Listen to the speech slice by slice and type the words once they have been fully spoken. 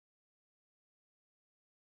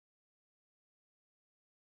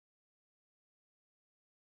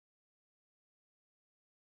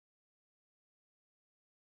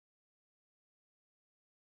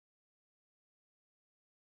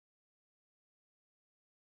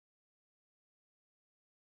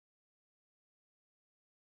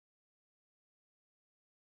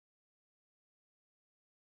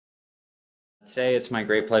Today it's my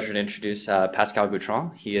great pleasure to introduce Pascal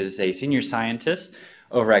Gautron. He is a senior scientist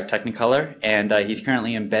over at Technicolor, and he's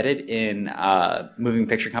currently embedded in moving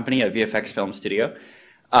picture company, a VFX film studio.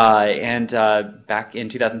 Back in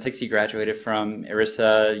 2006, he graduated from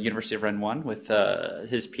University of Rennes 1 with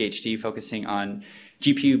his PhD focusing on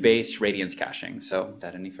GPU-based radiance caching. So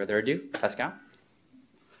without any further ado, Pascal.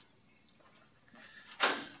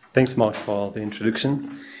 Thanks, Mark, for the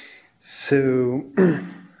introduction. So,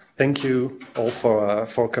 thank you all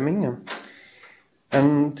for coming.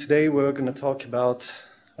 And today we're going to talk about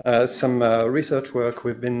some research work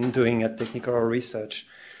we've been doing at Technicolor Research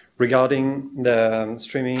regarding the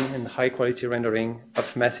streaming and high-quality rendering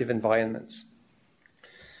of massive environments.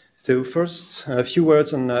 So first, a few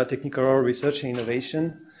words on Technicolor Research and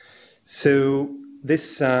Innovation. So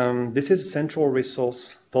this is a central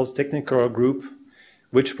resource for the Technicolor group,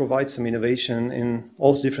 which provides some innovation in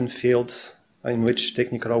all different fields in which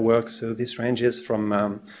Technicolor works. So this ranges from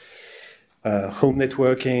home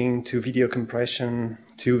networking to video compression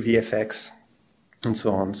to VFX and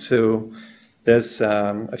so on. So there's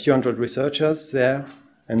a few hundred researchers there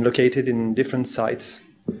and located in different sites,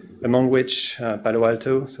 among which Palo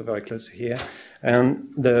Alto, so very close to here,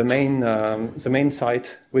 and the main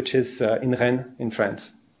site, which is in Rennes in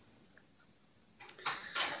France.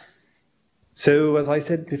 So, as I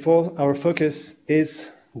said before, our focus is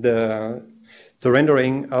the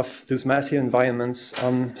rendering of those massive environments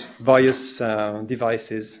on various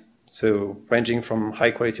devices, so ranging from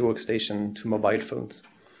high-quality workstation to mobile phones.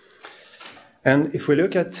 And if we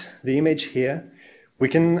look at the image here, we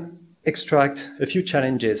can extract a few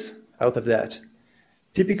challenges out of that.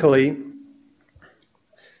 Typically,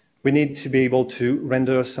 we need to be able to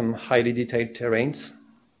render some highly detailed terrains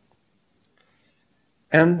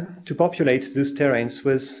and to populate those terrains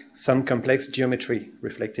with some complex geometry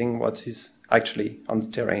reflecting what is actually on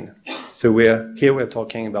the terrain. So here we're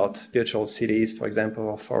talking about virtual cities, for example,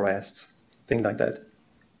 or forests, things like that.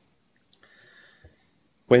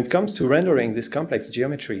 When it comes to rendering this complex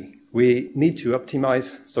geometry, we need to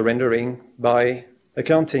optimize the rendering by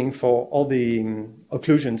accounting for all the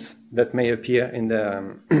occlusions that may appear in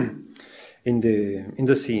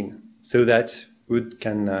the scene, so that we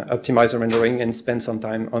can optimize the rendering and spend some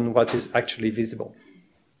time on what is actually visible.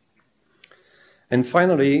 And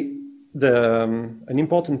finally, an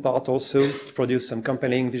important part also to produce some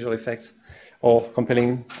compelling visual effects or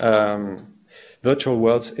compelling virtual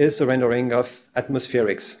worlds is the rendering of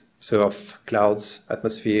atmospherics, so of clouds,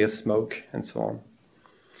 atmosphere, smoke, and so on.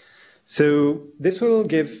 So this will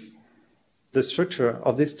give the structure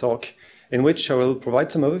of this talk, in which I will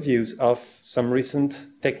provide some overviews of some recent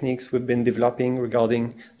techniques we've been developing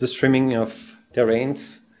regarding the streaming of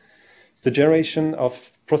terrains, the generation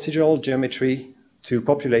of procedural geometry to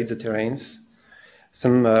populate the terrains,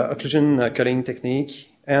 some occlusion culling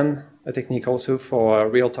technique, and a technique also for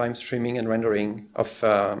real-time streaming and rendering of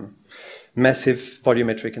massive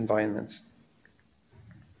volumetric environments.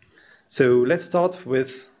 So let's start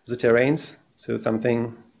with the terrains, so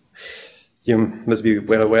something you must be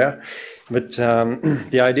well aware. But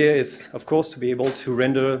the idea is, of course, to be able to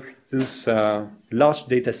render those large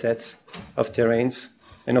data sets of terrains,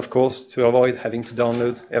 and of course, to avoid having to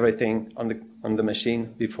download everything on the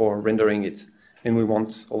machine before rendering it. And we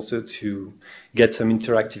want also to get some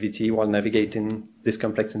interactivity while navigating this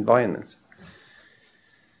complex environment.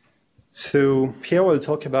 So here we'll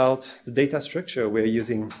talk about the data structure we're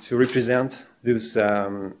using to represent those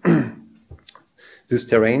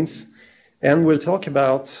terrains. And we'll talk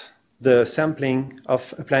about the sampling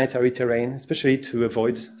of a planetary terrain, especially to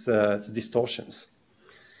avoid the distortions.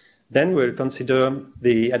 Then we'll consider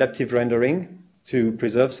the adaptive rendering to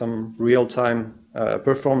preserve some real-time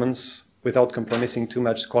performance without compromising too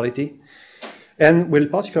much quality. And we'll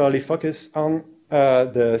particularly focus on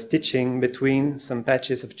the stitching between some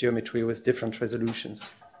patches of geometry with different resolutions.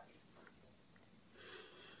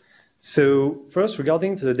 So first,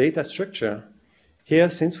 regarding the data structure,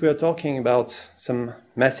 here, since we are talking about some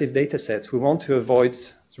massive data sets, we want to avoid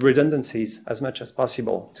redundancies as much as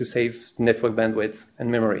possible to save network bandwidth and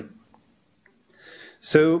memory.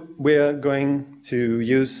 So we're going to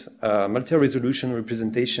use a multi-resolution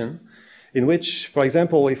representation in which, for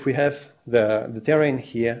example, if we have the terrain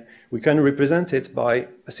here, we can represent it by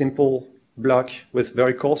a simple block with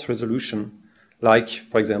very coarse resolution, like,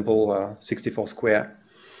 for example, 64 square.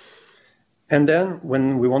 And then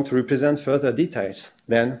when we want to represent further details,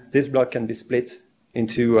 then this block can be split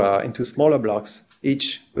into smaller blocks,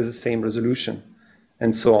 each with the same resolution,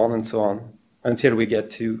 and so on, until we get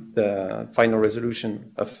to the final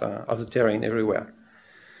resolution of the terrain everywhere.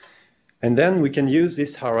 And then we can use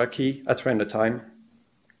this hierarchy at render time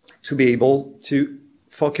to be able to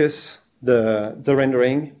focus the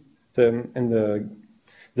rendering and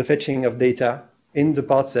the fetching of data in the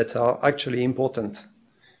parts that are actually important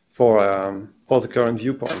for the current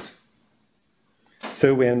viewpoint.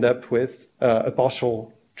 So we end up with a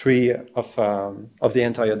partial tree of the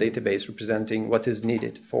entire database representing what is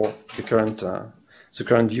needed for the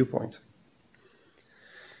current viewpoint.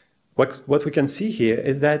 What we can see here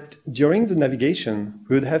is that during the navigation,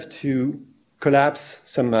 we would have to collapse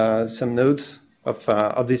some nodes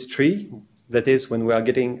of this tree. That is, when we are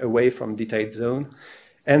getting away from detailed zone,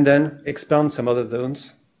 and then expand some other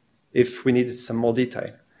zones if we needed some more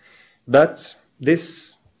detail. But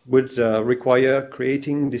this would require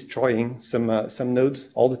creating, destroying some nodes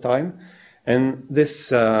all the time, and this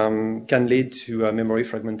can lead to memory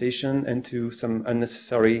fragmentation and to some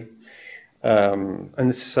unnecessary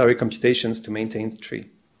computations to maintain the tree.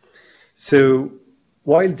 So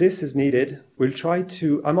while this is needed, we'll try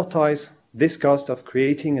to amortize this cost of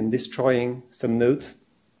creating and destroying some nodes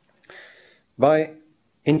by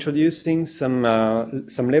introducing some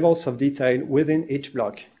levels of detail within each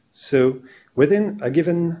block. So within a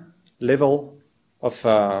given level of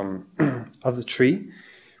the tree,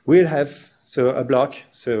 we'll have a block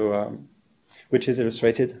which is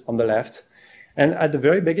illustrated on the left, and at the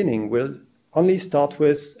very beginning we'll only start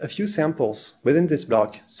with a few samples within this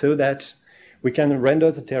block so that we can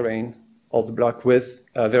render the terrain of the block with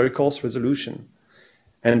a very coarse resolution.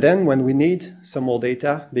 And then when we need some more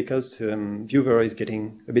data, because viewer is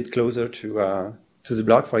getting a bit closer to the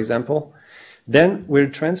block, for example, then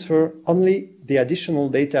we'll transfer only the additional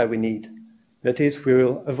data we need. That is, we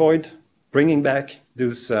will avoid bringing back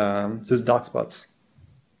those dark spots.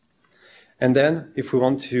 And then if we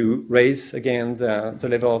want to raise again the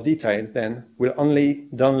level of detail, then we'll only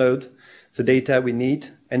download the data we need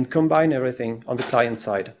and combine everything on the client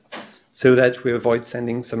side so that we avoid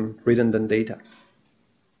sending some redundant data.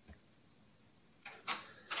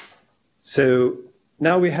 So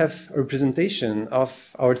now we have a representation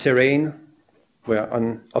of our terrain,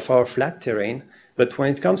 of our flat terrain, but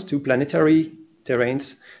when it comes to planetary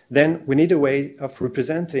terrains, then we need a way of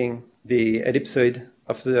representing the ellipsoid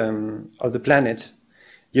of the planet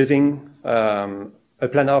using a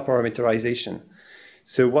planar parameterization.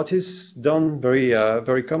 So what is done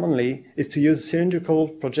very commonly is to use cylindrical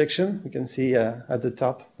projection. You can see at the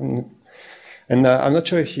top, and I'm not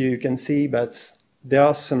sure if you can see, but there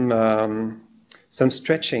are some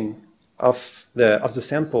stretching of the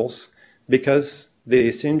samples because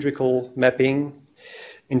the cylindrical mapping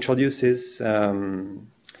introduces a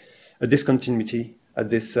discontinuity at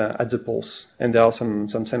the poles, and there are some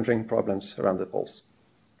sampling problems around the poles.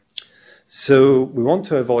 So we want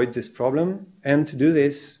to avoid this problem, and to do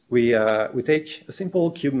this, we take a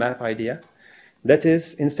simple cube map idea. That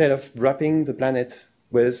is, instead of wrapping the planet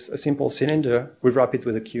with a simple cylinder, we wrap it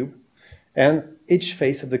with a cube, and each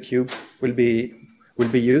face of the cube will be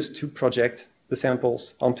used to project the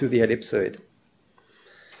samples onto the ellipsoid.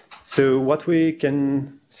 So what we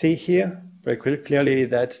can see here very clearly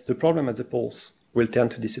that the problem at the poles will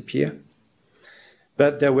tend to disappear.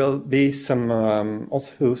 But there will be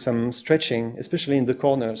also some stretching, especially in the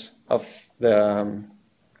corners of those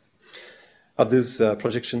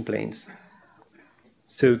projection planes.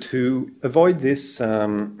 So to avoid this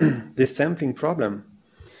sampling problem,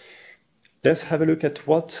 let's have a look at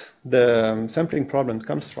what the sampling problem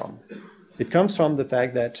comes from. It comes from the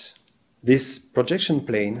fact that this projection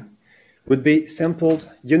plane would be sampled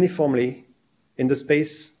uniformly in the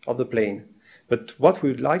space of the plane. But what we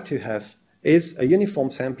would like to have is a uniform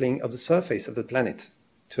sampling of the surface of the planet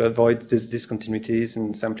to avoid these discontinuities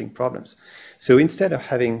and sampling problems. So instead of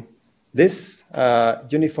having this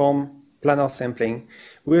uniform planar sampling,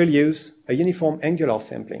 we'll use a uniform angular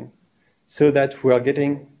sampling so that we are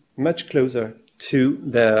getting much closer to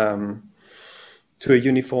a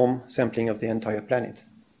uniform sampling of the entire planet.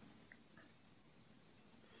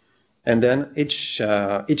 And then each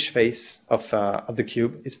face of the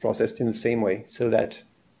cube is processed in the same way so that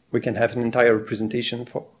we can have an entire representation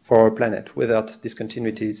for our planet without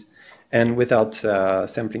discontinuities and without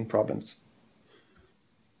sampling problems.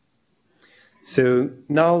 So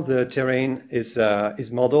now the terrain is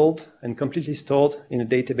modeled and completely stored in a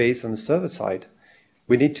database on the server side.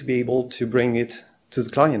 We need to be able to bring it to the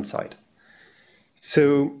client side.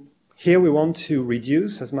 So here we want to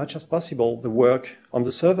reduce as much as possible the work on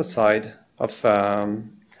the server side of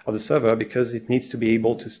the server because it needs to be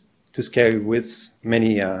able to scale with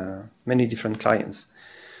many different clients.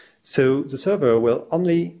 So the server will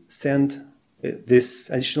only send this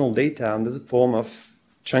additional data under the form of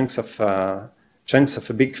chunks of a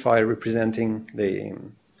big file representing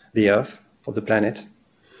the Earth or the planet.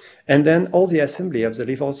 And then all the assembly of the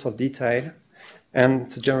levels of detail and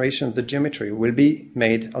the generation of the geometry will be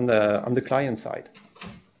made on the client side.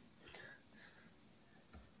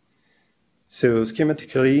 So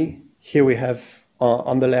schematically, here we have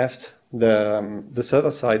on the left the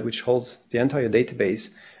server side, which holds the entire database,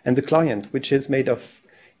 and the client, which is made of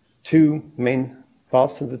two main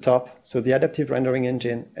parts at the top, so the adaptive rendering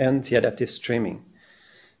engine and the adaptive streaming.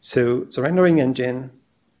 So the rendering engine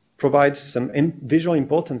provides some visual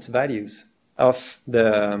importance values of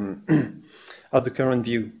the current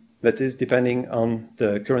view. That is, depending on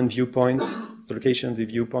the current viewpoint, the location of the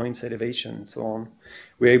viewpoints, elevation, and so on,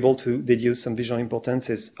 we're able to deduce some visual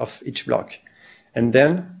importances of each block. And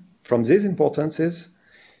then, from these importances,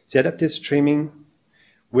 the adaptive streaming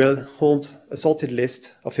will hold a sorted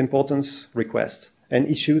list of importance requests and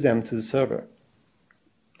issue them to the server.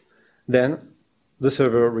 Then, the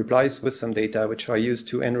server replies with some data which are used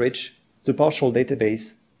to enrich the partial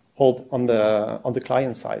database held on the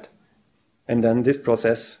client side. And then this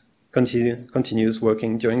process continues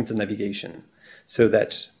working during the navigation so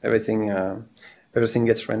that everything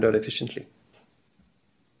gets rendered efficiently.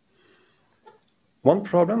 One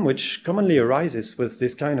problem which commonly arises with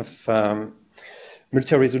this kind of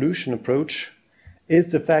multi-resolution approach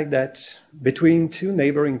is the fact that between two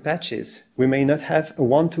neighboring patches, we may not have a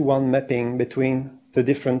one-to-one mapping between the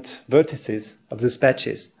different vertices of those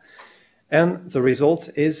patches. And the result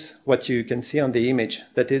is what you can see on the image,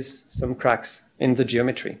 that is some cracks in the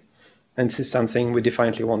geometry. And this is something we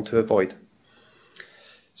definitely want to avoid.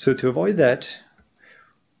 So to avoid that,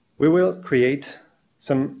 we will create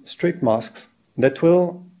some strip masks that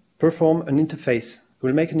will perform an interface,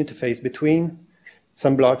 will make an interface between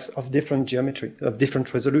some blocks of different geometry, of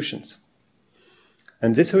different resolutions.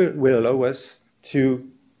 And this will allow us to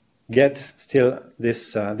get still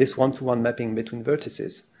this one-to-one mapping between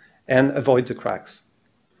vertices and avoid the cracks.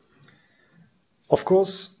 Of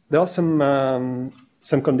course, there are some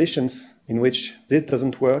conditions in which this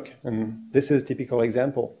doesn't work, and this is a typical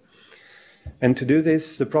example. And to do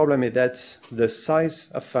this, the problem is that the size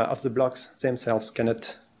of the blocks themselves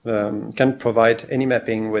can't provide any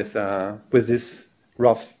mapping with this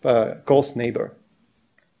rough, coarse neighbor.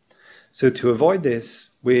 So to avoid this,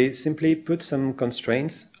 we simply put some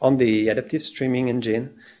constraints on the adaptive streaming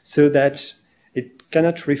engine so that it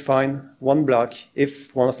cannot refine one block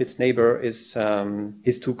if one of its neighbor is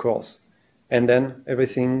too coarse. And then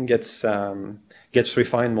everything gets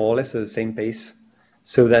refined more or less at the same pace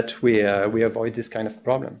so that we avoid this kind of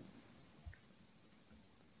problem.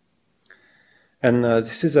 And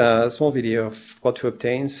this is a small video of what to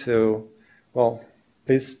obtain. So, well,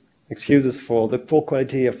 please excuse us for the poor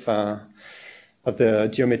quality of the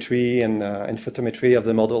geometry and photometry of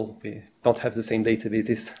the model. We don't have the same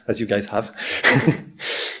databases as you guys have.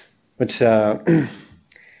 But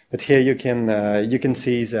here you can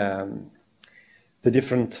see the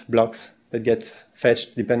different blocks that get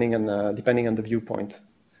fetched depending on the viewpoint,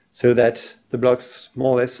 so that the blocks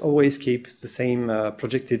more or less always keep the same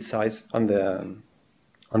projected size on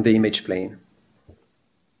the image plane.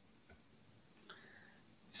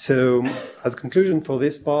 So, as a conclusion for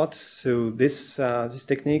this part, so these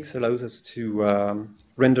techniques allows us to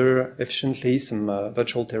render efficiently some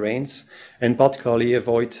virtual terrains, and particularly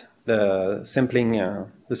avoid the sampling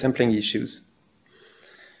issues.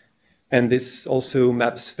 And this also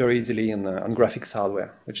maps very easily on graphics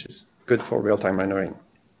hardware, which is good for real-time rendering.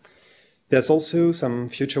 There's also some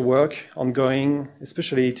future work ongoing,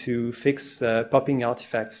 especially to fix popping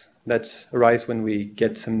artifacts that arise when we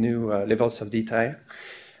get some new levels of detail.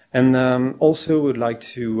 And also would like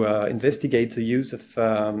to investigate the use of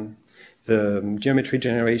the geometry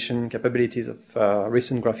generation capabilities of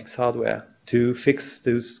recent graphics hardware to fix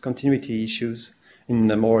those continuity issues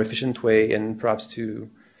in a more efficient way, and perhaps to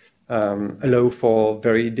allow for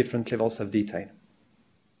very different levels of detail.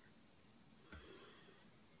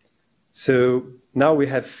 So now we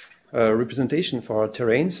have a representation for our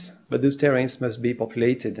terrains, but those terrains must be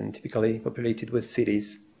populated, and typically populated with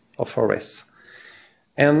cities or forests.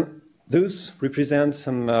 And those represent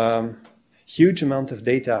some huge amount of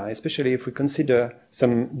data, especially if we consider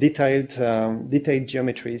some detailed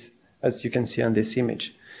geometries, as you can see on this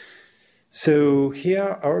image. So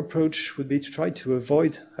here our approach would be to try to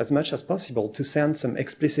avoid as much as possible to send some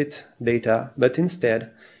explicit data, but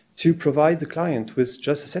instead to provide the client with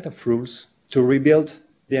just a set of rules to rebuild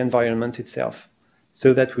the environment itself,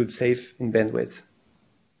 so that would save in bandwidth.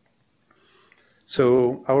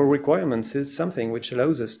 So our requirements is something which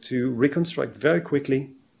allows us to reconstruct very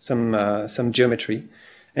quickly some geometry,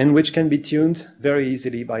 and which can be tuned very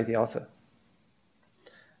easily by the author.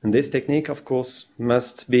 And this technique, of course,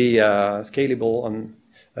 must be scalable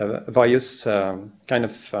various kind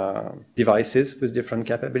of devices with different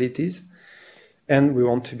capabilities, and we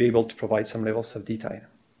want to be able to provide some levels of detail.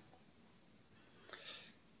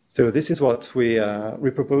 So this is what we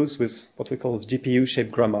propose with what we call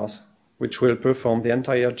GPU-shaped grammars, which will perform the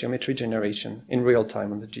entire geometry generation in real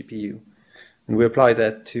time on the GPU. And we apply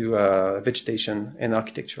that to vegetation and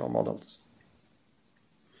architectural models.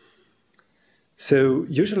 So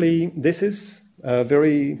usually this is a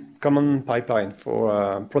very common pipeline for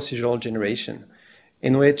procedural generation,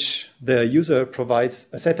 in which the user provides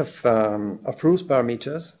a set of rules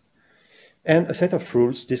parameters and a set of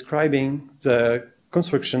rules describing the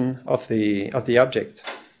construction of the object.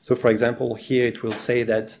 So for example, here it will say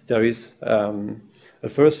that there is a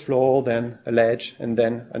first floor, then a ledge, and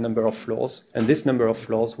then a number of floors. And this number of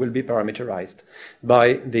floors will be parameterized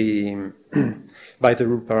by the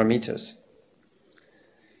rule parameters.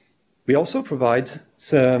 We also provide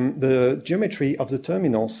the geometry of the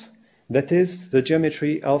terminals, that is the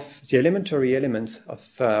geometry of the elementary elements of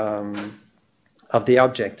the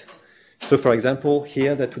object. So for example,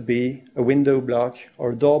 here that would be a window block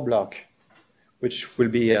or a door block, which will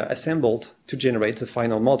be assembled to generate the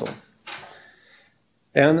final model.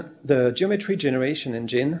 And the geometry generation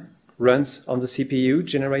engine runs on the CPU,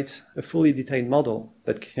 generates a fully detailed model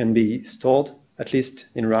that can be stored, at least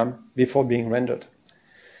in RAM, before being rendered.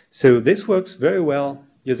 So this works very well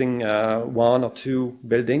using one or two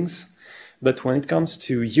buildings, but when it comes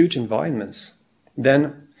to huge environments,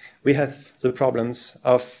 then we have the problems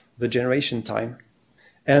of the generation time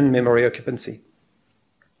and memory occupancy.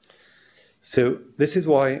 So this is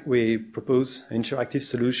why we propose an interactive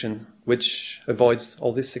solution which avoids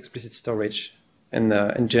all this explicit storage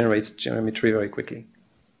and generates geometry very quickly.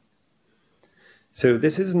 So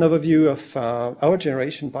this is an overview of our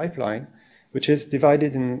generation pipeline, which is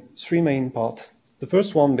divided in three main parts. The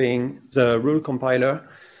first one being the rule compiler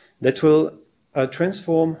that will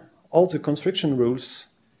transform all the construction rules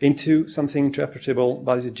into something interpretable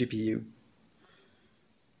by the GPU.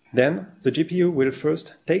 Then the GPU will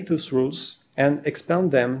first take those rules and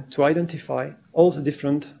expand them to identify all the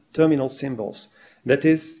different terminal symbols. That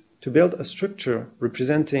is, to build a structure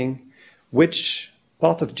representing which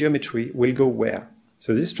part of geometry will go where.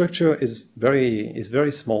 So this structure is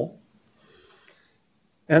very small,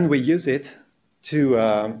 and we use it to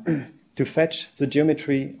fetch the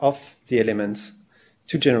geometry of the elements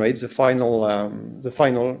to generate the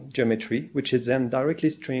final geometry, which is then directly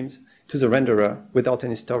streamed to the renderer without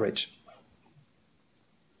any storage.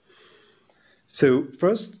 So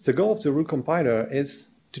first, the goal of the rule compiler is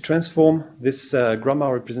to transform this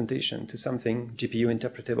grammar representation to something GPU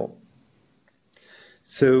interpretable.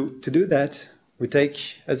 So to do that, we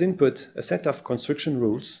take as input a set of construction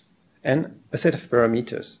rules and a set of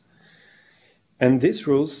parameters. And these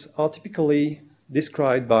rules are typically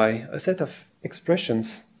described by a set of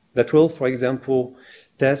expressions that will, for example,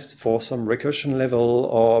 test for some recursion level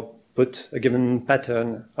or put a given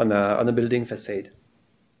pattern on a building facade.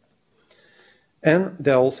 And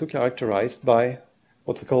they're also characterized by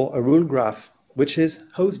what we call a rule graph, which is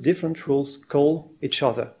how different rules call each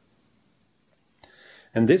other.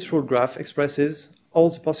 And this rule graph expresses all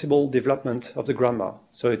the possible development of the grammar.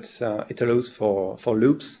 So it allows for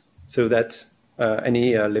loops so that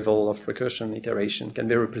any level of recursion iteration can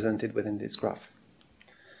be represented within this graph.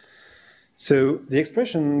 So the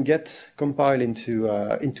expression gets compiled into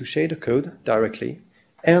shader code directly,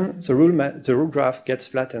 and the rule graph gets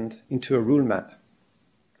flattened into a rule map.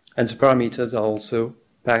 And the parameters are also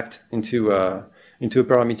packed into a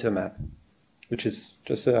parameter map, which is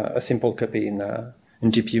just a simple copy in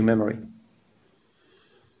GPU memory.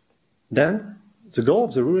 Then the goal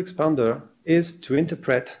of the rule expander is to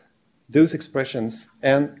interpret those expressions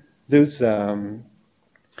and those and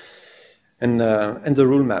the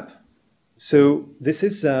rule map. So this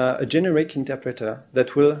is a generic interpreter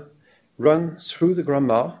that will run through the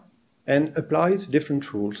grammar and applies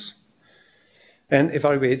different rules and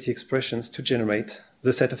evaluate the expressions to generate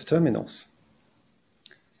the set of terminals.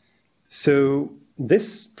 So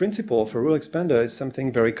this principle of a rule expander is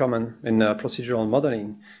something very common in procedural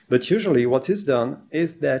modeling. But usually what is done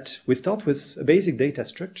is that we start with a basic data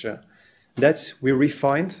structure that we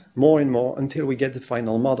refine more and more until we get the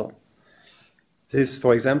final model. This,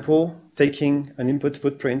 for example, taking an input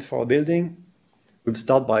footprint for a building, we'll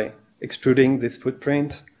start by extruding this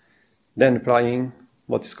footprint, then applying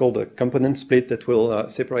what is called a component split that will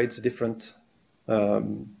separate the different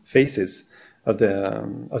faces of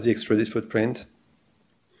the extruded footprint,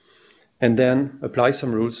 and then apply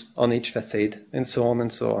some rules on each facade, and so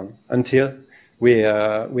on, until we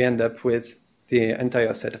end up with the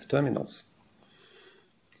entire set of terminals.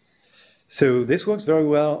 So this works very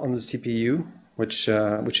well on the CPU, which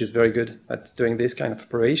is very good at doing this kind of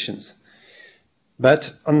operations.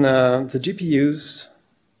 But on the GPUs,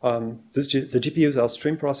 the GPUs are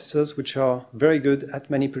stream processors which are very good at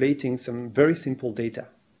manipulating some very simple data.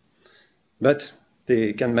 But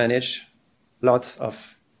they can manage lots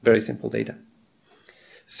of very simple data.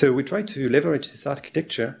 So we try to leverage this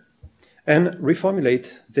architecture and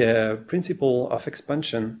reformulate the principle of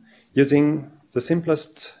expansion using the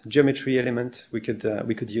simplest geometry element we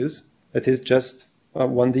could use. That is just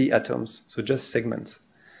 1D atoms, so just segments.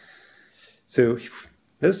 So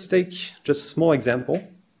let's take just a small example.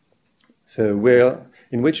 So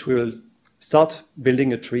in which we will start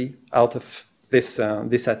building a tree out of this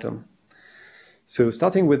atom. So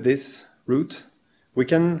starting with this root, we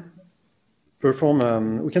can perform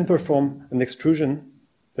an extrusion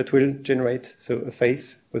that will generate a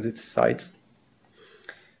face with its sides.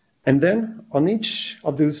 And then on each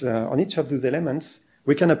of those elements,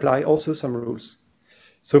 we can apply also some rules.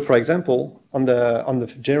 So for example, on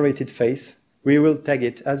the generated face, we will tag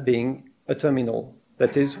it as being a terminal.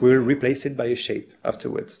 That is, we'll replace it by a shape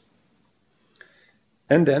afterwards.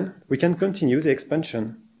 And then we can continue the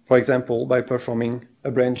expansion, for example, by performing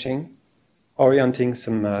a branching, orienting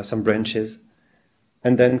some branches,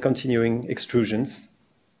 and then continuing extrusions,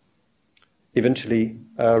 eventually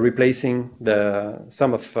replacing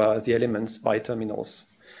some of the elements by terminals,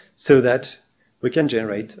 so that we can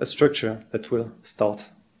generate a structure that will start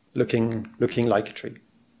looking like a tree.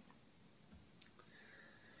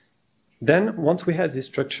 Then, once we have this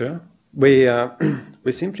structure,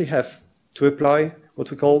 we simply have to apply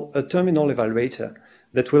what we call a terminal evaluator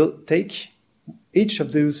that will take each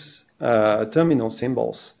of those terminal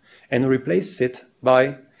symbols and replace it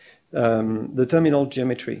by the terminal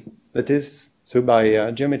geometry. That is, so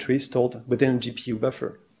by geometry stored within a GPU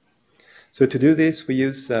buffer. So to do this, we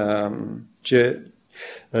use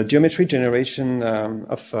geometry generation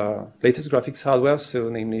of latest graphics hardware, so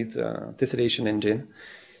namely the tessellation engine,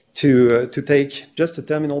 to take just a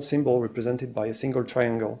terminal symbol represented by a single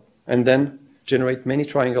triangle, and then generate many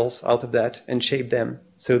triangles out of that and shape them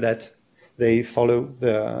so that they follow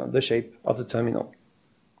the shape of the terminal.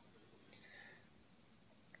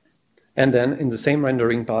 And then in the same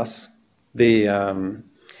rendering pass,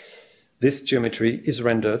 this geometry is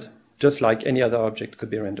rendered just like any other object could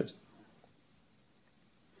be rendered.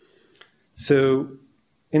 So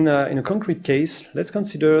in a concrete case, let's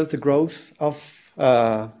consider the growth of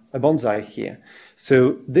a bonsai here.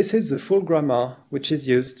 So this is the full grammar which is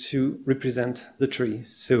used to represent the tree.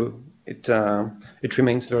 So it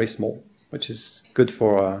remains very small, which is good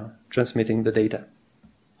for transmitting the data.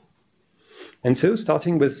 And so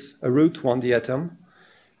starting with a root 1D atom,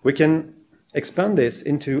 we can expand this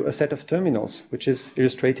into a set of terminals, which is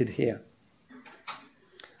illustrated here.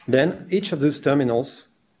 Then each of those terminals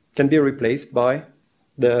can be replaced by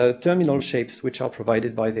the terminal shapes which are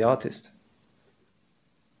provided by the artist.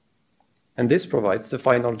 And this provides the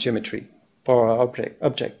final geometry for our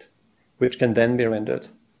object, which can then be rendered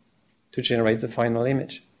to generate the final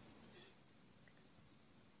image.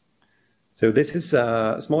 So this is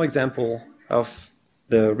a small example of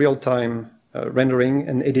the real-time rendering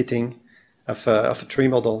and editing of a tree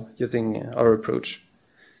model using our approach.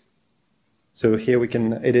 So here we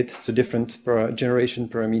can edit the different generation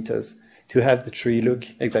parameters to have the tree look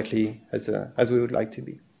exactly as we would like to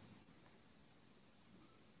be.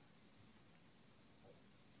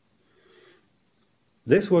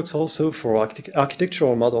 This works also for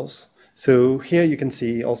architectural models. So here you can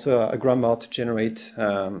see also a grammar to generate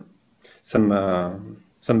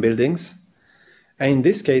some buildings. And in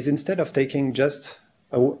this case, instead of taking just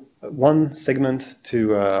one segment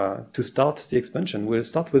to start the expansion, we'll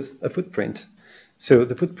start with a footprint. So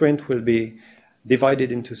the footprint will be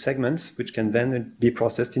divided into segments, which can then be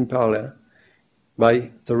processed in parallel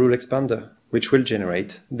by the rule expander, which will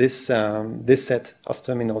generate this set of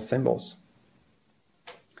terminal symbols.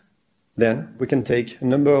 Then we can take a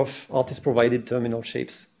number of artist-provided terminal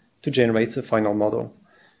shapes to generate the final model,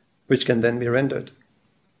 which can then be rendered.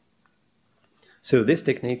 So this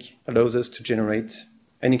technique allows us to generate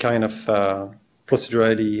any kind of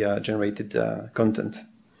procedurally generated content.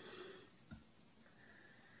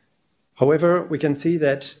 However, we can see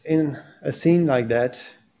that in a scene like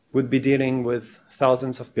that, we'd be dealing with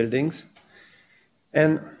thousands of buildings.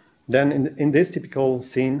 And then in this typical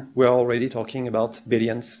scene, we're already talking about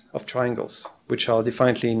billions of triangles, which are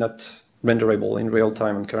definitely not renderable in real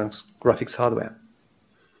time on current graphics hardware.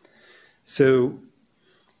 So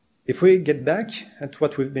if we get back at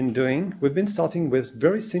what we've been doing, we've been starting with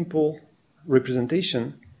very simple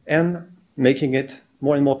representation and making it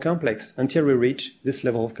more and more complex until we reach this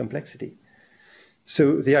level of complexity.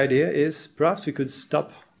 So the idea is perhaps we could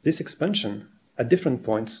stop this expansion at different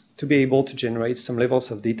points to be able to generate some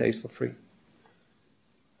levels of details for free.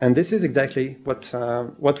 And this is exactly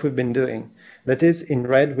what we've been doing. That is, in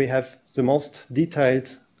red, we have the most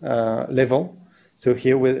detailed level. So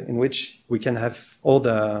here, in which we can have all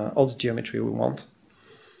the geometry we want.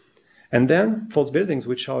 And then for the buildings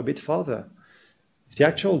which are a bit farther, the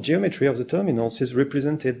actual geometry of the terminals is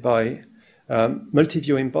represented by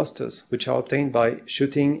multi-view imposters, which are obtained by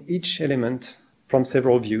shooting each element from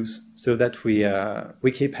several views, so that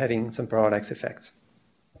we keep having some parallax effects.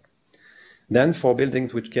 Then for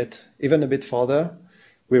buildings which get even a bit farther,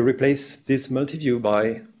 we replace this multi-view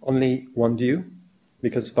by only one view,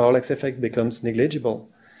 because parallax effect becomes negligible.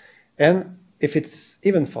 And if it's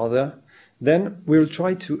even farther, then we'll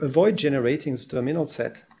try to avoid generating the terminal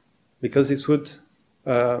set, because this would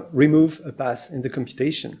remove a pass in the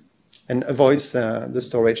computation and avoids the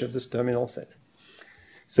storage of this terminal set.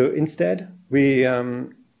 So instead, we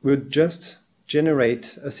would just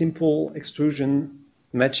generate a simple extrusion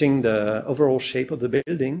matching the overall shape of the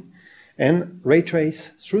building and ray trace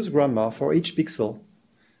through the grammar for each pixel,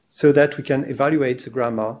 so that we can evaluate the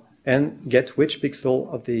grammar and get which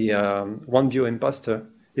pixel of the one view imposter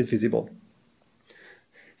is visible.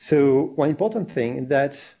 So one important thing is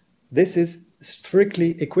that this is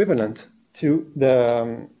strictly equivalent to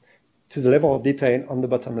the level of detail on the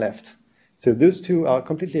bottom left. So those two are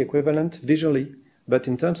completely equivalent visually, but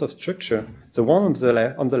in terms of structure, the one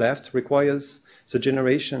on the left requires the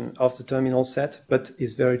generation of the terminal set, but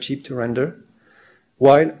is very cheap to render,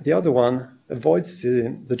 while the other one avoids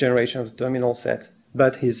the generation of the terminal set,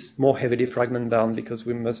 but is more heavily fragment bound because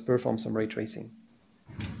we must perform some ray tracing.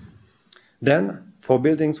 Then, for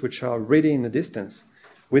buildings which are really in the distance,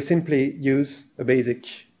 we simply use a basic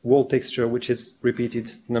wall texture, which is repeated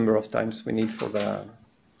the number of times we need for the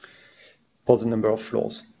number of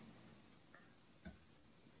floors.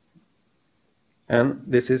 And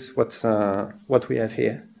this is what we have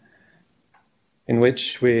here, in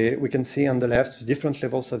which we can see on the left different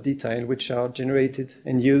levels of detail which are generated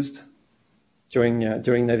and used during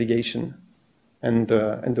navigation, and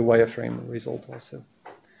the wireframe result also.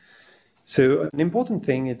 So an important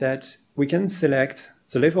thing is that we can select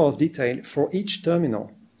the level of detail for each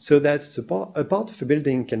terminal, so that a part of a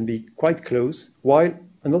building can be quite close, while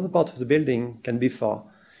another part of the building can be far.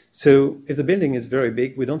 So if the building is very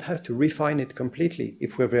big, we don't have to refine it completely.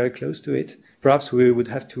 If we're very close to it, perhaps we would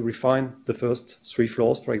have to refine the first 3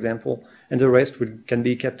 floors, for example, and the rest can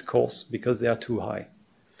be kept coarse because they are too high.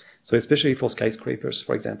 So especially for skyscrapers,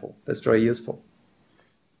 for example, that's very useful.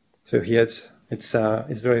 So here it's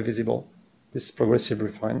very visible, this progressive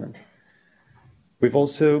refinement. We've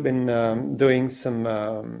also been doing some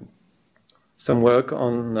work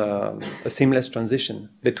on a seamless transition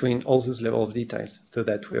between all those levels of details, so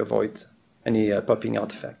that we avoid any popping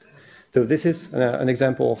artifact. So this is an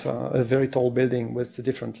example of a very tall building with the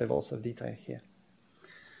different levels of detail here.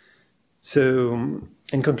 So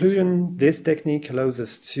in conclusion, this technique allows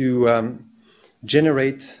us to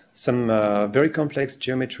generate some very complex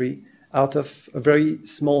geometry out of a very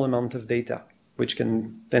small amount of data, which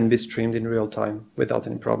can then be streamed in real time without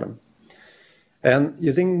any problem. And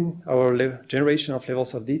using our generation of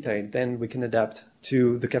levels of detail, then we can adapt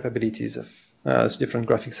to the capabilities of different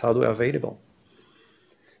graphics hardware available.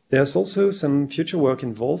 There's also some future work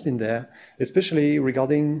involved in there, especially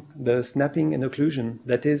regarding the snapping and occlusion,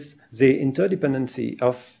 that is, the interdependency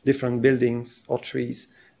of different buildings or trees.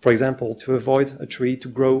 For example, to avoid a tree to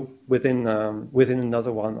grow within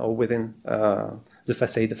another one, or within the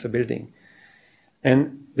facade of a building.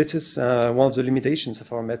 And this is one of the limitations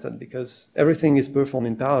of our method, because everything is performed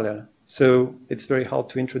in parallel, so it's very hard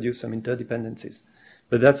to introduce some interdependencies.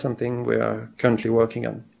 But that's something we are currently working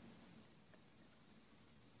on.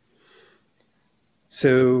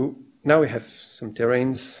 So now we have some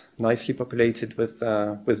terrains nicely populated with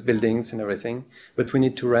buildings and everything, but we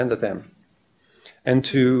need to render them. And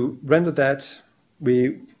to render that,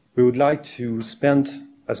 we would like to spend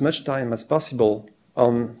as much time as possible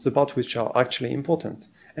on the parts which are actually important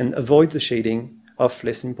and avoid the shading of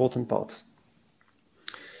less important parts.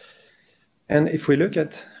 And if we look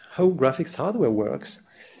at how graphics hardware works,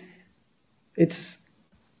 it's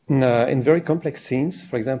in very complex scenes.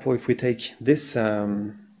 For example, if we take this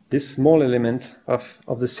small element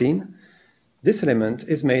of the scene, this element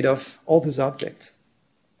is made of all these objects.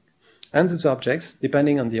 And these objects,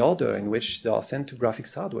 depending on the order in which they are sent to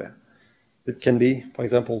graphics hardware, it can be, for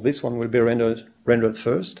example, this one will be rendered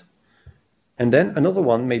first, and then another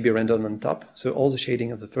one may be rendered on top, so all the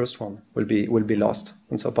shading of the first one will be lost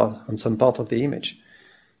on some part of the image.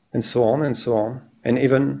 and so on and so on. And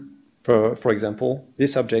even, for example,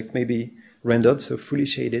 this object may be rendered so fully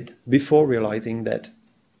shaded before realizing that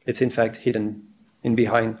it's in fact hidden in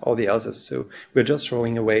behind all the others. So we're just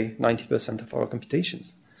throwing away 90% of our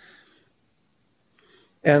computations.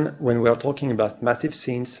 And when we are talking about massive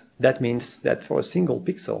scenes, that means that for a single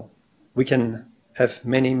pixel, we can have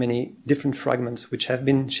many, many different fragments which have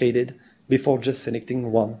been shaded before just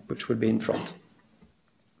selecting one, which will be in front.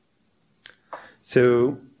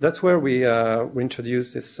 So that's where we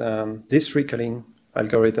introduce this reculling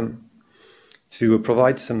algorithm to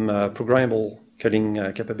provide some programmable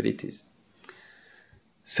culling capabilities.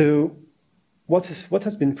 So what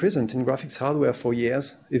has been present in graphics hardware for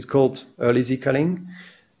years is called early Z culling,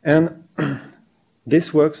 and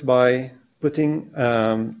this works by putting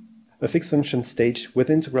a fixed function stage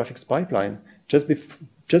within the graphics pipeline just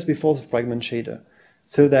before the fragment shader,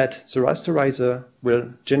 so that the rasterizer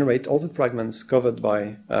will generate all the fragments covered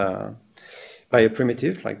by a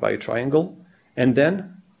primitive, like by a triangle, and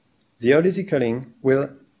then the early Z culling will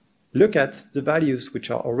look at the values which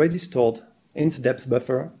are already stored in the depth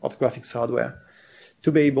buffer of graphics hardware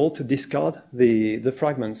to be able to discard the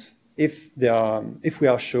fragments if we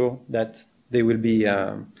are sure that they will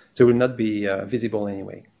not be visible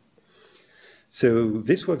anyway. So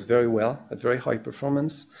this works very well at very high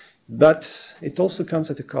performance, but it also comes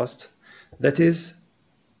at a cost. That is,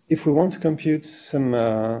 if we want to compute some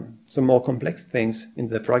more complex things in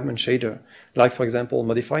the fragment shader, like for example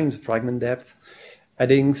modifying the fragment depth,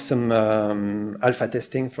 adding some alpha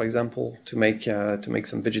testing, for example, to make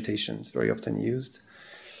some vegetation, it's very often used,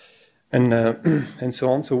 and so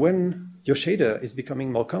on. So when your shader is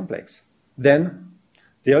becoming more complex, then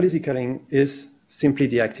the early Z culling is simply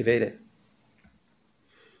deactivated.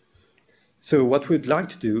 So what we'd like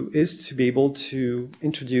to do is to be able to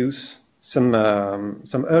introduce some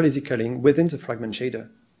early Z culling within the fragment shader,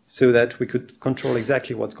 so that we could control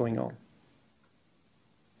exactly what's going on.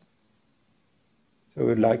 So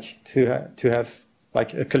we'd like to have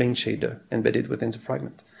like a culling shader embedded within the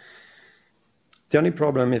fragment. The only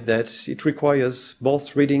problem is that it requires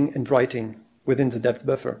both reading and writing within the depth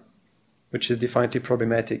buffer, which is definitely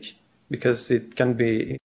problematic because it can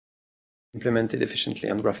be implemented efficiently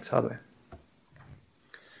on graphics hardware.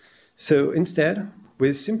 So instead,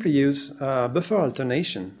 we simply use a buffer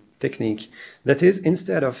alternation technique. That is,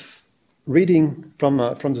 instead of reading from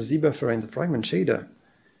the Z buffer in the fragment shader,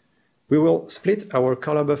 we will split our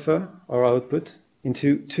color buffer, our output,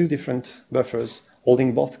 into two different buffers,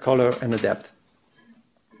 holding both color and the depth.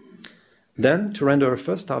 Then, to render a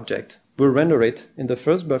first object, we'll render it in the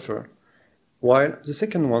first buffer, while the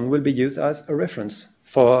second one will be used as a reference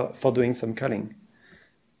for doing some culling.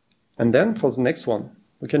 And then, for the next one,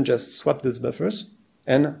 we can just swap those buffers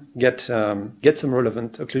and get some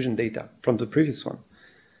relevant occlusion data from the previous one,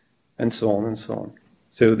 and so on and so on.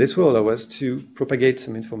 So this will allow us to propagate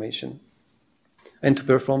some information and to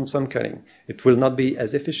perform some culling. It will not be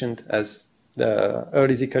as efficient as the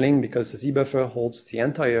early Z culling because the Z buffer holds the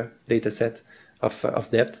entire data set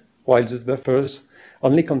of depth, while the buffers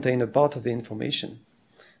only contain a part of the information.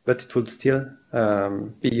 But it will still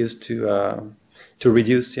be used to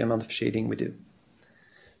reduce the amount of shading we do.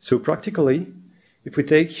 So practically, if we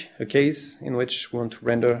take a case in which we want to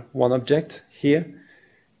render one object here,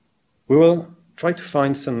 we will try to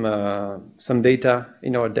find some data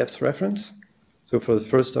in our depth reference. So for the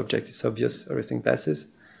first object, it's obvious, everything passes.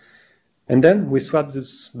 And then we swap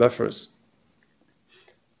those buffers.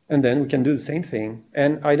 And then we can do the same thing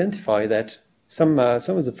and identify that some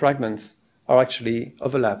of the fragments are actually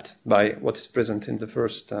overlapped by what is present in the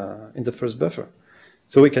first buffer.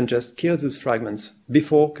 So we can just kill those fragments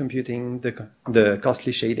before computing the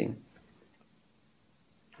costly shading.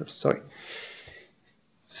 Oops, sorry.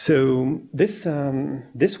 So this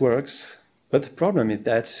works, but the problem is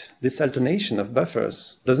that this alternation of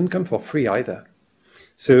buffers doesn't come for free either.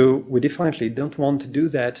 So we definitely don't want to do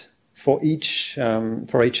that for each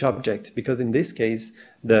object, because in this case,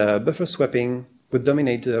 the buffer swapping would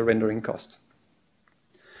dominate the rendering cost.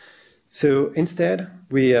 So instead,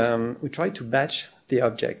 we try to batch the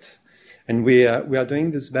objects, and we are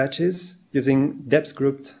doing these batches using depth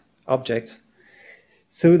grouped objects,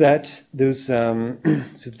 so that those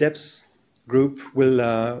the depth group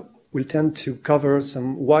will tend to cover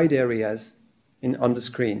some wide areas on the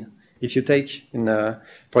screen. If you take,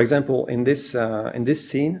 for example, in this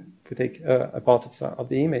scene, if you take a part of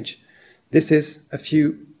the image, this is a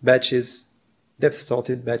few batches, depth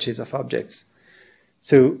sorted batches of objects.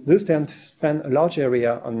 So those tend to span a large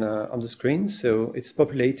area on the screen, so it's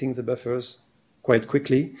populating the buffers quite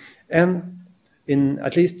quickly. And in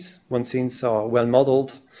at least when scenes are well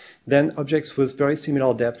modeled, then objects with very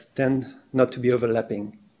similar depth tend not to be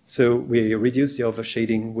overlapping. So we reduce the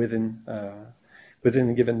overshading within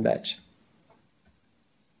a given batch.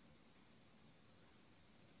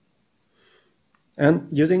 And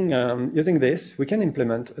using this, we can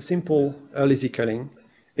implement a simple early Z culling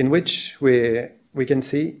in which we can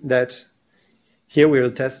see that here we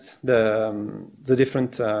will test the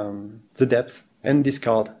depth and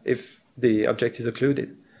discard if the object is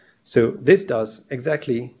occluded. So this does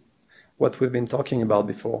exactly what we've been talking about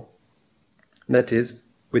before. That is,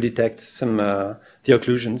 we detect some the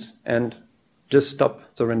occlusions and just stop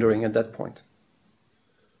the rendering at that point.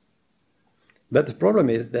 But the problem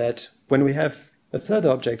is that when we have a third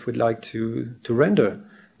object we'd like to render,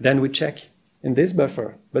 then we check in this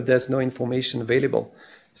buffer, but there's no information available.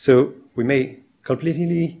 So we may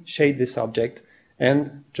completely shade this object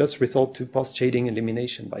and just resort to post-shading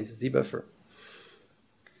elimination by the Z buffer.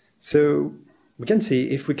 So we can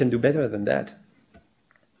see if we can do better than that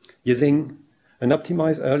using an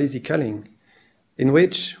optimized early Z culling, in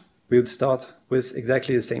which we would start with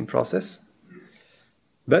exactly the same process.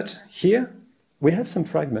 But here we have some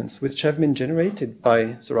fragments which have been generated by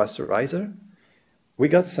the rasterizer. We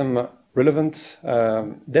got some relevant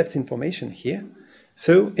depth information here.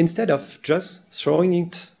 So instead of just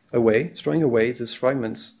throwing away those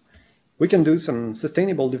fragments, we can do some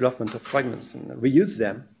sustainable development of fragments and reuse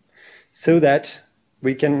them so that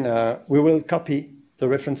we will copy the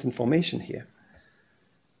reference information here.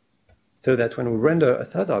 So that when we render a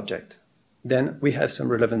third object, then we have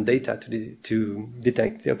some relevant data to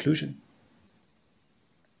detect the occlusion.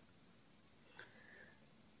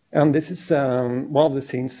 And this is one of the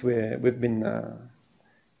things we've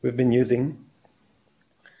been using.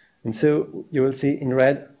 And so you will see in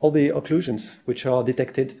red all the occlusions which are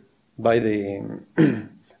detected by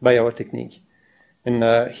by our technique.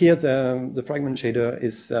 And here the fragment shader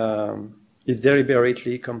is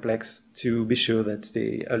deliberately complex to be sure that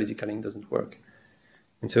the early Z culling doesn't work.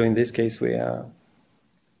 And so in this case we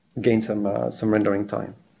gain some rendering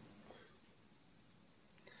time.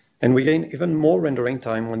 And we gain even more rendering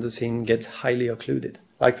time when the scene gets highly occluded.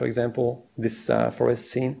 Like, for example, this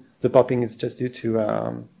forest scene, the popping is just due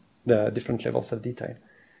to the different levels of detail.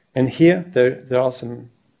 And here, there are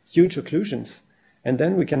some huge occlusions, and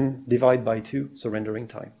then we can divide by 2 the rendering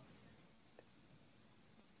time.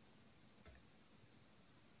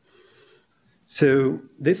 So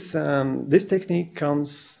this technique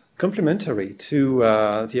comes complementary to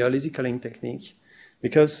the early Z culling technique,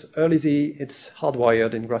 because early Z, it's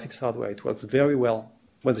hardwired in graphics hardware. It works very well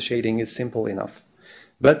when the shading is simple enough.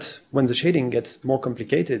 But when the shading gets more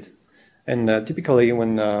complicated, and typically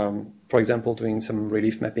when, for example, doing some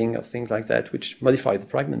relief mapping or things like that, which modify the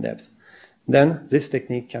fragment depth, then this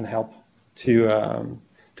technique can help to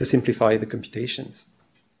simplify the computations.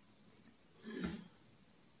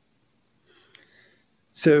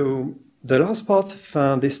 So the last part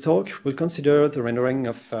of this talk will consider the rendering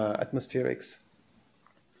of atmospherics.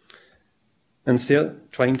 And still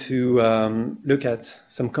trying to look at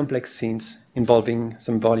some complex scenes involving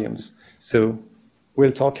some volumes. So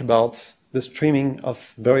we'll talk about the streaming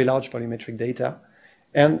of very large volumetric data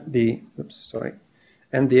and the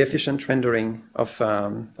efficient rendering of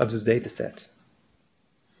this data set.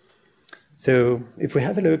 So if we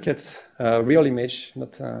have a look at a real image,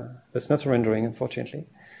 that's not a rendering, unfortunately,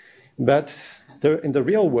 but in the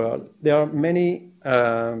real world, there are many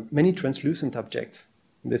translucent objects.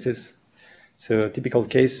 This is a typical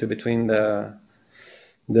case between the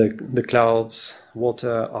clouds,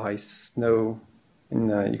 water, ice, snow,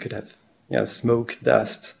 and you could have smoke,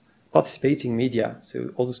 dust, participating media. So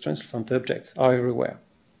all these translucent objects are everywhere.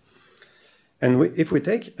 And if we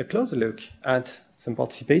take a closer look at some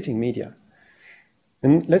participating media,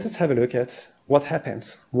 and let us have a look at what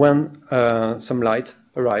happens when some light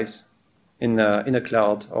arrives in a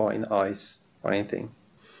cloud or in ice or anything.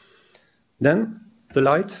 Then the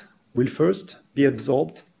light will first be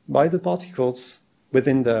absorbed by the particles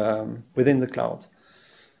within the cloud.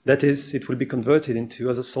 That is, it will be converted into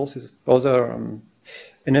other sources, other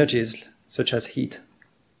energies such as heat.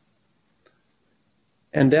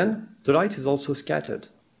 And then the light is also scattered.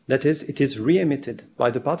 That is, it is re-emitted by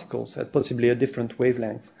the particles at possibly a different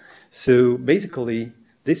wavelength. So basically,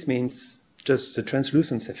 this means just the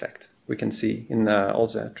translucence effect we can see in all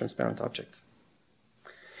the transparent objects.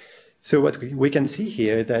 So what we can see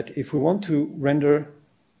here that if we want to render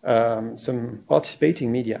some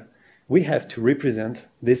participating media, we have to represent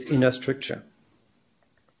this inner structure.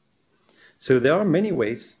 So there are many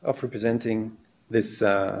ways of representing this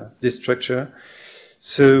structure.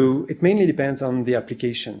 So it mainly depends on the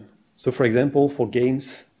application. So for example, for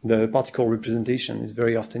games, the particle representation is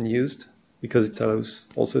very often used because it allows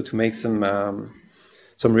also to make some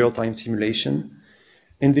real-time simulation.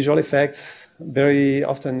 In visual effects, very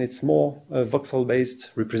often it's more a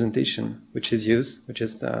voxel-based representation which is used, which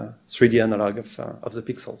is the 3D analog of the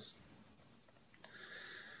pixels.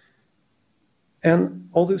 And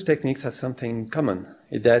all those techniques have something in common,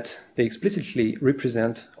 in that they explicitly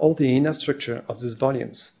represent all the inner structure of those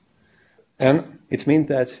volumes. And it means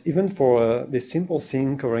that even for this simple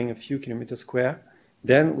scene covering a few kilometers square,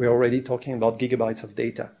 then we're already talking about gigabytes of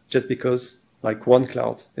data, just because like one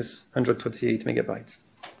cloud is 128 megabytes.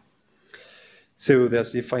 So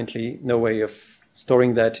there's definitely no way of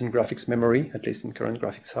storing that in graphics memory, at least in current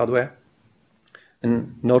graphics hardware,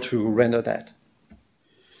 and nor to render that.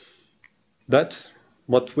 But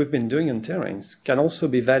what we've been doing in terrains can also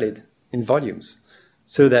be valid in volumes,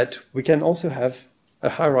 so that we can also have a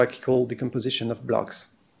hierarchical decomposition of blocks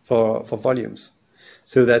for volumes,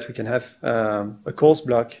 so that we can have a coarse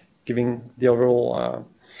block giving the overall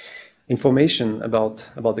information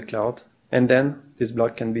about the cloud, and then this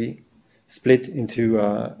block can be split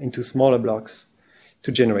into smaller blocks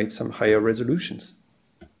to generate some higher resolutions.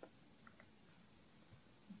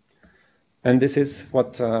 And this is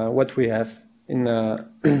what we have in a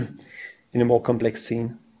more complex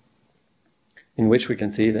scene, in which we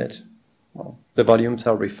can see that the volumes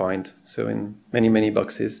are refined, so in many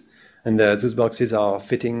boxes, and those boxes are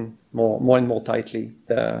fitting more and more tightly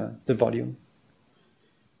the volume.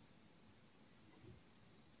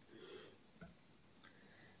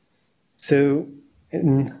 So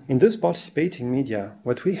in those participating media,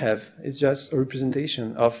 what we have is just a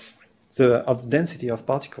representation of the density of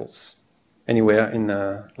particles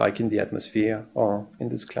anywhere like in the atmosphere or in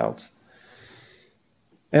these clouds.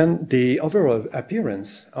 And the overall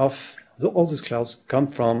appearance of all those clouds come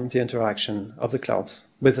from the interaction of the clouds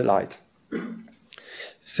with the light.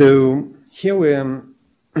 So here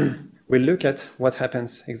we look at what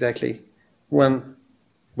happens exactly when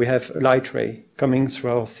we have a light ray coming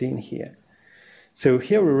through our scene here. So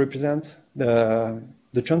here we represent the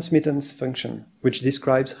transmittance function, which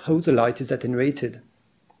describes how the light is attenuated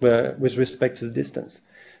with respect to the distance.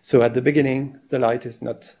 So at the beginning, the light is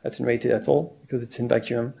not attenuated at all because it's in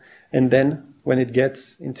vacuum. And then when it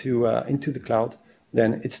gets into the cloud,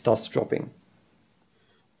 then it starts dropping.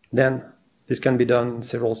 Then this can be done in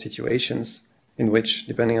several situations in which,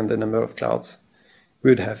 depending on the number of clouds,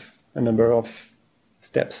 we would have a number of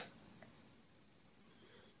steps.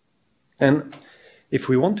 And if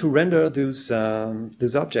we want to render those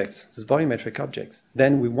objects, those volumetric objects,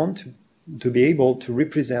 then we want to be able to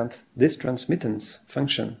represent this transmittance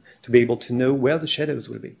function, to be able to know where the shadows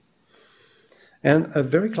will be. And a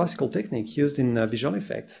very classical technique used in visual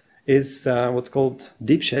effects is what's called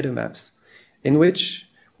deep shadow maps, in which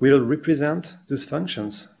we'll represent those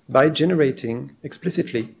functions by generating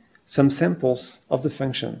explicitly some samples of the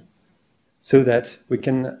function, so that we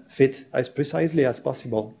can fit as precisely as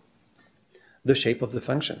possible the shape of the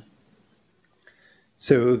function.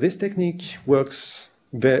 So this technique works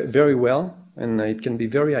very well, and it can be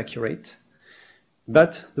very accurate.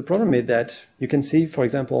 But the problem is that you can see, for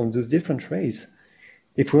example, on those different rays,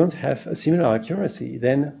 if we want to have a similar accuracy,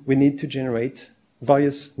 then we need to generate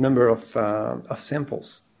various number of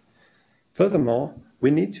samples. Furthermore,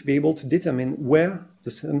 we need to be able to determine where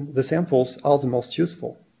the samples are the most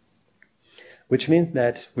useful, which means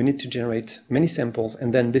that we need to generate many samples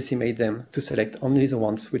and then decimate them to select only the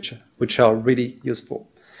ones which are really useful.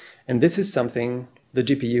 And this is something the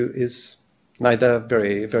GPU is neither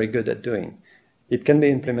very good at doing. It can be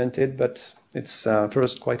implemented, but it's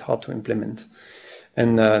first quite hard to implement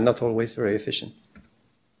and not always very efficient.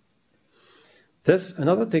 There's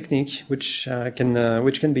another technique which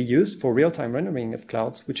can be used for real-time rendering of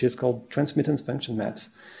clouds, which is called transmittance function maps.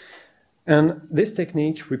 And this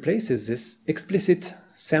technique replaces this explicit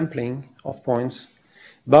sampling of points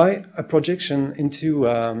by a projection into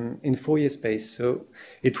in Fourier space. So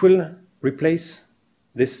it will replace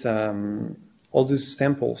this all these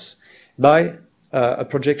samples by a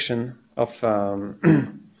projection of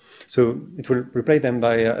so it will replace them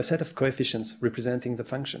by a set of coefficients representing the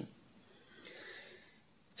function.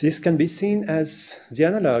 This can be seen as the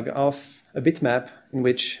analog of a bitmap in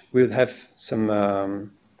which we would have some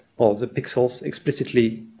the pixels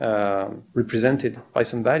explicitly represented by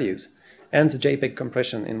some values, and the JPEG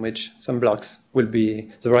compression in which some blocks will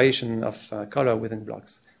be, the variation of color within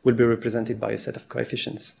blocks will be represented by a set of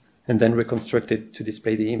coefficients and then reconstructed to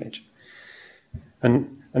display the image.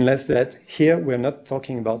 And unless that, here we're not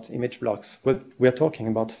talking about image blocks, but we're talking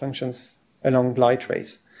about functions along light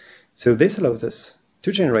rays. So this allows us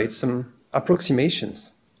to generate some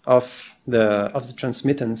approximations of the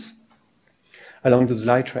transmittance along those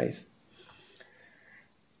light rays.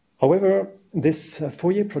 However, this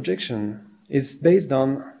Fourier projection is based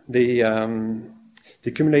on the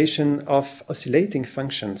accumulation of oscillating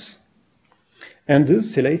functions. And those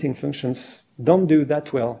oscillating functions don't do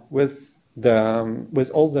that well with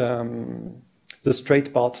all the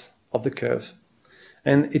straight parts of the curve.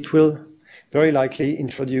 And it will very likely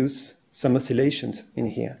introduce some oscillations in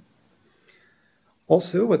here.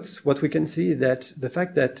 Also, what we can see is that the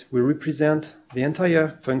fact that we represent the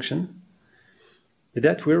entire function,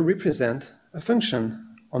 that will represent a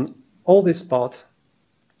function on all this part,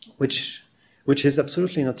 which is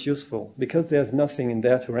absolutely not useful because there's nothing in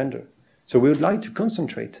there to render. So we would like to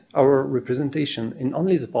concentrate our representation in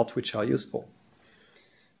only the parts which are useful,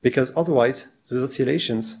 because otherwise those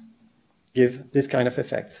oscillations give this kind of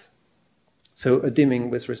effects. So a dimming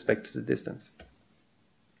with respect to the distance.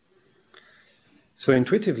 So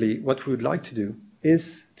intuitively, what we would like to do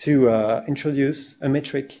is to introduce a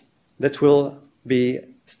metric that will be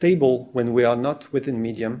stable when we are not within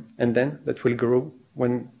medium, and then that will grow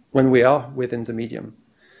when we are within the medium,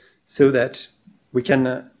 so that we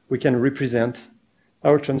can represent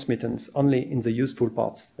our transmittance only in the useful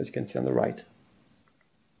parts, as you can see on the right.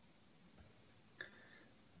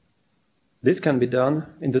 This can be done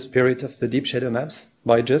in the spirit of the deep shadow maps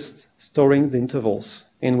by just storing the intervals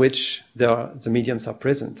in which the mediums are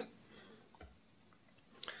present.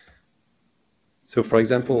 So, for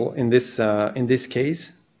example, in this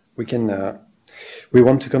case, we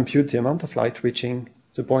want to compute the amount of light reaching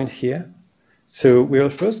the point here. So we will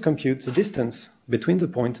first compute the distance between the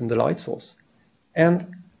point and the light source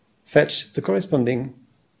and fetch the corresponding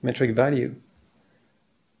metric value.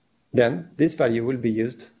 Then this value will be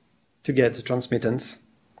used to get the transmittance,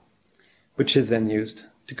 which is then used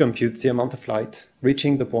to compute the amount of light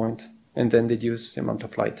reaching the point and then deduce the amount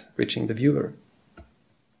of light reaching the viewer.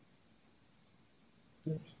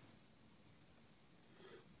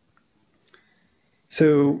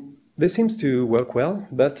 So this seems to work well,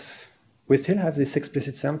 but we still have this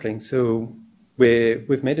explicit sampling. So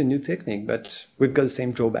we've made a new technique, but we've got the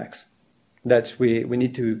same drawbacks, that we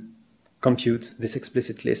need to compute this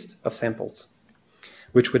explicit list of samples,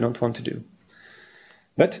 which we don't want to do.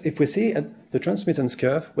 But if we see at the transmittance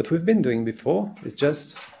curve, what we've been doing before is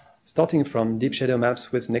just starting from deep shadow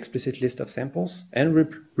maps with an explicit list of samples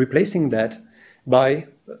and replacing that by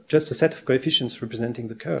just a set of coefficients representing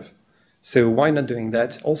the curve. So why not doing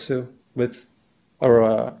that also with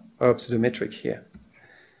our pseudometric here,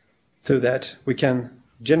 so that we can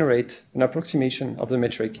generate an approximation of the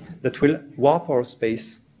metric that will warp our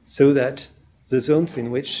space so that the zones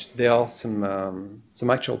in which there are some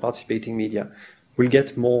actual participating media will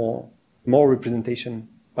get more representation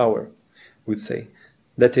power, would say.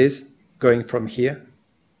 That is, going from here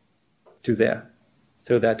to there,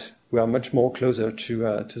 so that we are much more closer to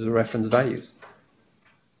the reference values.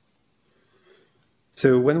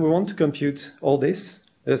 So when we want to compute all this,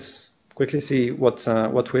 let's quickly see what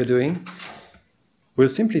we're doing. We'll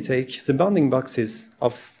simply take the bounding boxes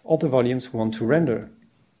of all the volumes we want to render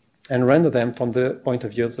and render them from the point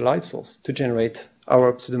of view of the light source to generate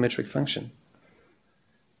our pseudometric function.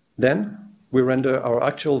 Then we render our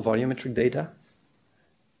actual volumetric data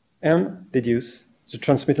and deduce the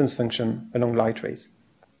transmittance function along light rays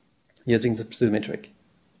using the pseudometric.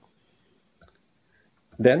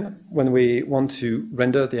 Then, when we want to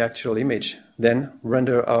render the actual image, then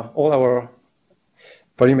render all our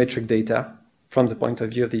volumetric data from the point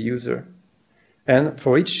of view of the user. And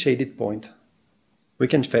for each shaded point, we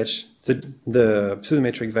can fetch the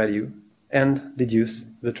pseudometric value and deduce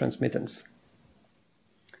the transmittance.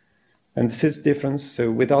 And this is the difference,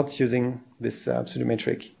 so without using this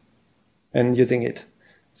pseudometric and using it.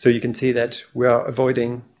 So you can see that we are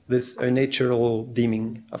avoiding this unnatural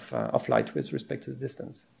dimming of light with respect to the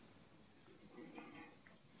distance.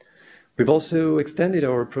 We've also extended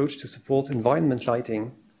our approach to support environment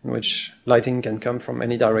lighting, in which lighting can come from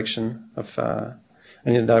any direction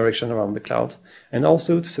around the cloud, and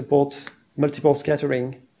also to support multiple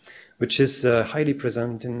scattering, which is highly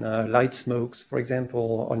present in light smokes, for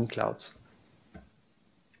example, on clouds.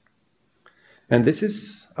 And this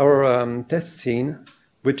is our test scene,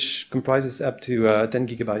 which comprises up to 10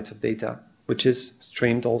 gigabytes of data, which is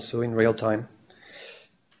streamed also in real time.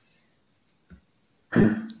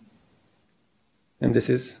 And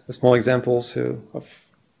this is a small example of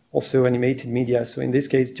also animated media. So in this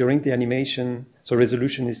case, during the animation, the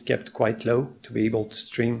resolution is kept quite low to be able to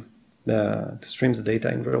stream the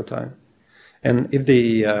data in real time. And if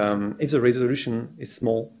the resolution is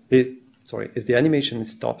small, if the animation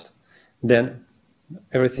is stopped, then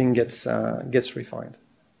everything gets refined.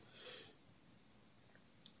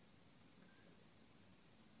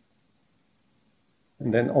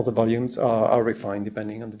 And then all the volumes are refined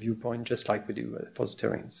depending on the viewpoint, just like we do for the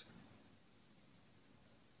terrains.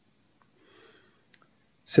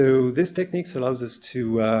 So this technique allows us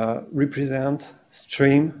to represent,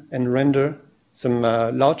 stream, and render some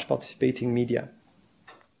large participating media.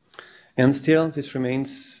 And still, this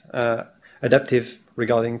remains adaptive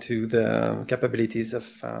regarding to the capabilities of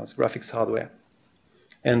graphics hardware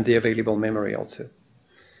and the available memory also.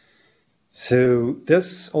 So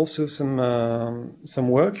there's also some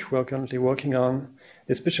work we're currently working on,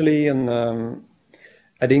 especially in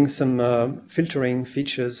adding some filtering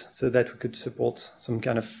features so that we could support some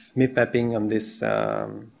kind of MIP mapping on this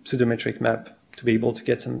pseudometric map to be able to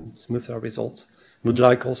get some smoother results. We'd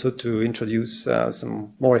like also to introduce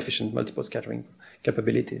some more efficient multiple scattering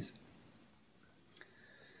capabilities.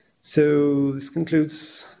 So this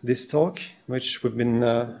concludes this talk, which we've been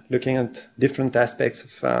looking at different aspects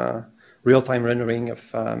of real-time rendering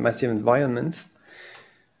of massive environments.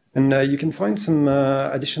 And you can find some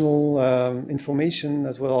additional information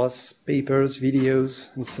as well as papers,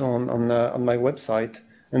 videos, and so on my website.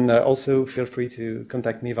 And also feel free to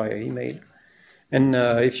contact me via email. And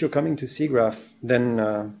if you're coming to SIGGRAPH,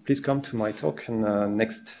 then please come to my talk on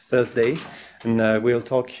next Thursday, and we'll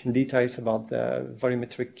talk in details about the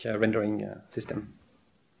volumetric rendering system.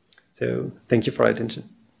 So thank you for your attention.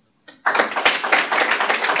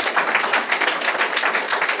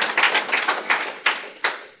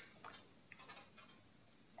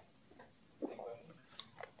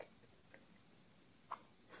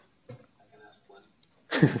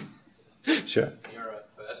 Sure. In your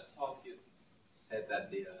first talk, you said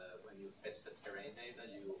that when you fetch the terrain data,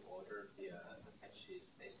 you order the patches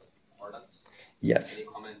based on importance. Yes. Can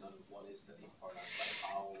you comment on what is the importance? Like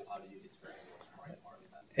how do you determine what's more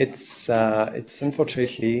important? It's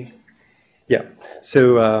unfortunately, yeah.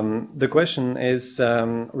 So the question is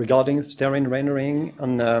regarding terrain rendering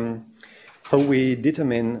and how we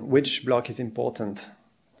determine which block is important,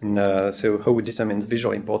 and so how we determine the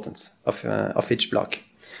visual importance of each block.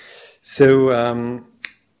 So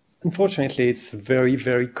unfortunately, it's a very,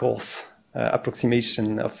 very coarse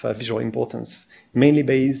approximation of visual importance, mainly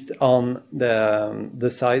based on the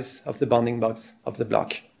size of the bounding box of the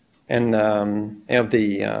block and of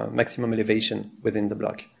the maximum elevation within the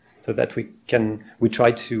block, so that we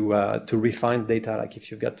try to refine data, like if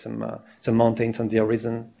you've got some mountains on the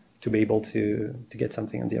horizon, to be able to get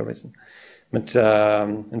something on the horizon. But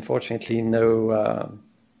unfortunately, no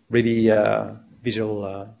really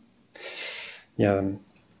visual.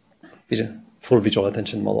 Full visual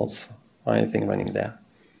attention models or anything running there.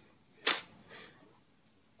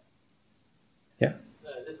 Yeah.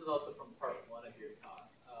 This is also from part one of your talk.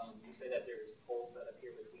 You say that there's holes that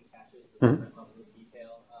appear between patches of different levels of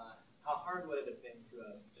detail. How hard would it have been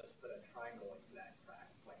to just put a triangle into that crack,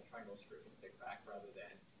 like a triangle strip into the crack, rather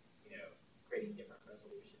than creating different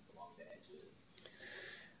resolutions along the edges?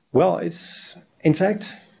 Well, in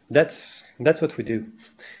fact that's what we do.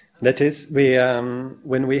 That is,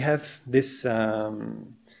 when we have this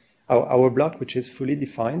our block which is fully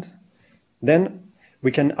defined, then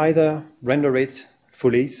we can either render it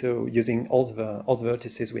fully, so using all the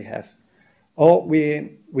vertices we have, or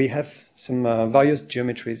we have some various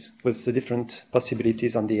geometries with the different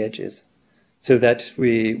possibilities on the edges, so that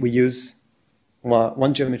we use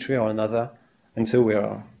one geometry or another, and so we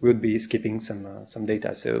would be skipping some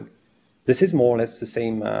data. So this is more or less the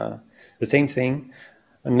same thing.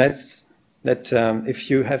 Unless that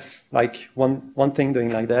if you have like one thing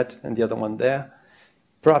doing like that and the other one there,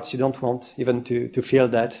 perhaps you don't want even to feel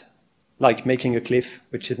that, like making a cliff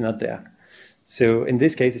which is not there. So in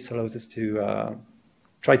this case, it allows us to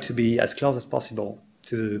try to be as close as possible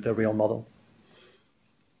to the real model.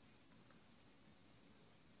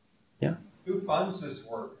 Yeah? Who funds this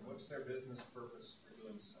work? What's their business purpose for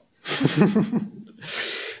doing so?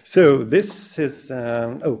 So this is,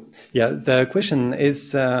 the question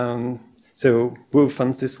is, so who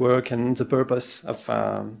funds this work and the purpose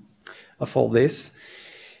of all this?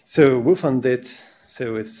 So who funded?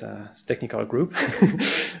 So it's a Technicolor group,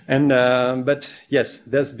 and but yes,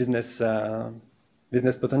 there's business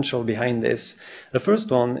potential behind this. The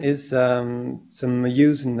first one is some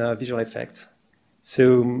use in visual effects.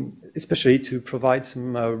 So especially to provide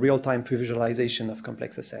some real-time pre-visualization of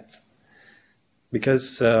complex assets.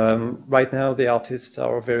 Because right now the artists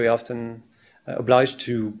are very often obliged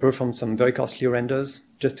to perform some very costly renders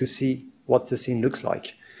just to see what the scene looks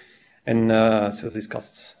like. And so this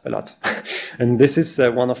costs a lot. And this is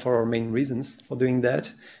one of our main reasons for doing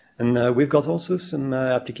that. And we've got also some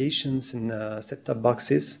applications in set-top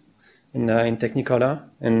boxes in Technicolor,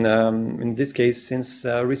 and in this case, since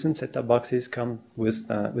recent set-top boxes come with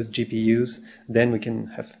GPUs, then we can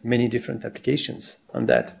have many different applications on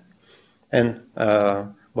that. And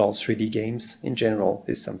well, 3D games in general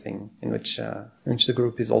is something in which the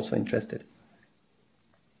group is also interested.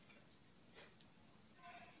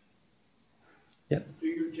 Yeah. Do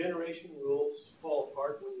your generation rules fall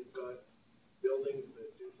apart when you've got buildings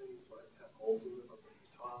that do things like have holes in them up at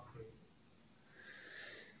the top?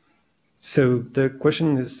 So the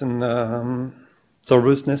question is in the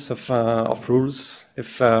robustness of rules.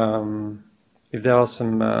 If there are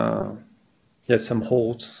some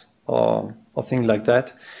holes or things like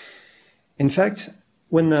that. In fact,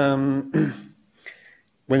 when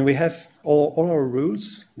we have all our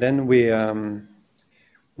rules, then we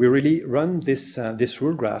really run this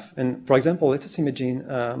rule graph. And for example, let us imagine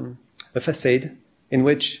a facade in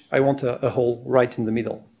which I want a hole right in the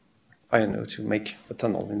middle. I don't know, to make a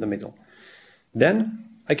tunnel in the middle. Then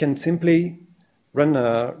I can simply run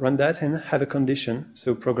that and have a condition.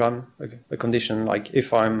 So program a condition like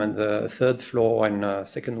if I'm on the third floor and a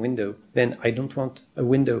second window, then I don't want a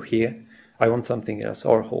window here. I want something else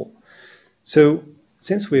or a hole. So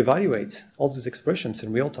since we evaluate all these expressions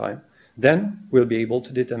in real time, then we'll be able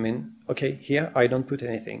to determine, okay, here I don't put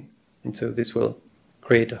anything. And so this will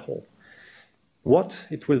create a hole. What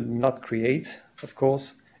it will not create, of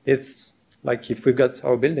course, it's like if we've got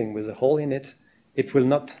our building with a hole in it, it will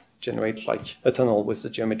not generate like a tunnel with the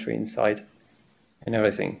geometry inside and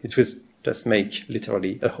everything. It will just make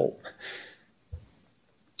literally a hole.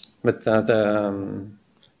 But the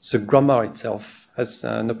grammar itself has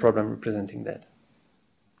no problem representing that.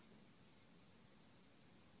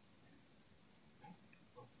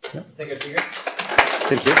 Yeah. Take a figure.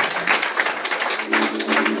 Thank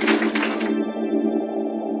you.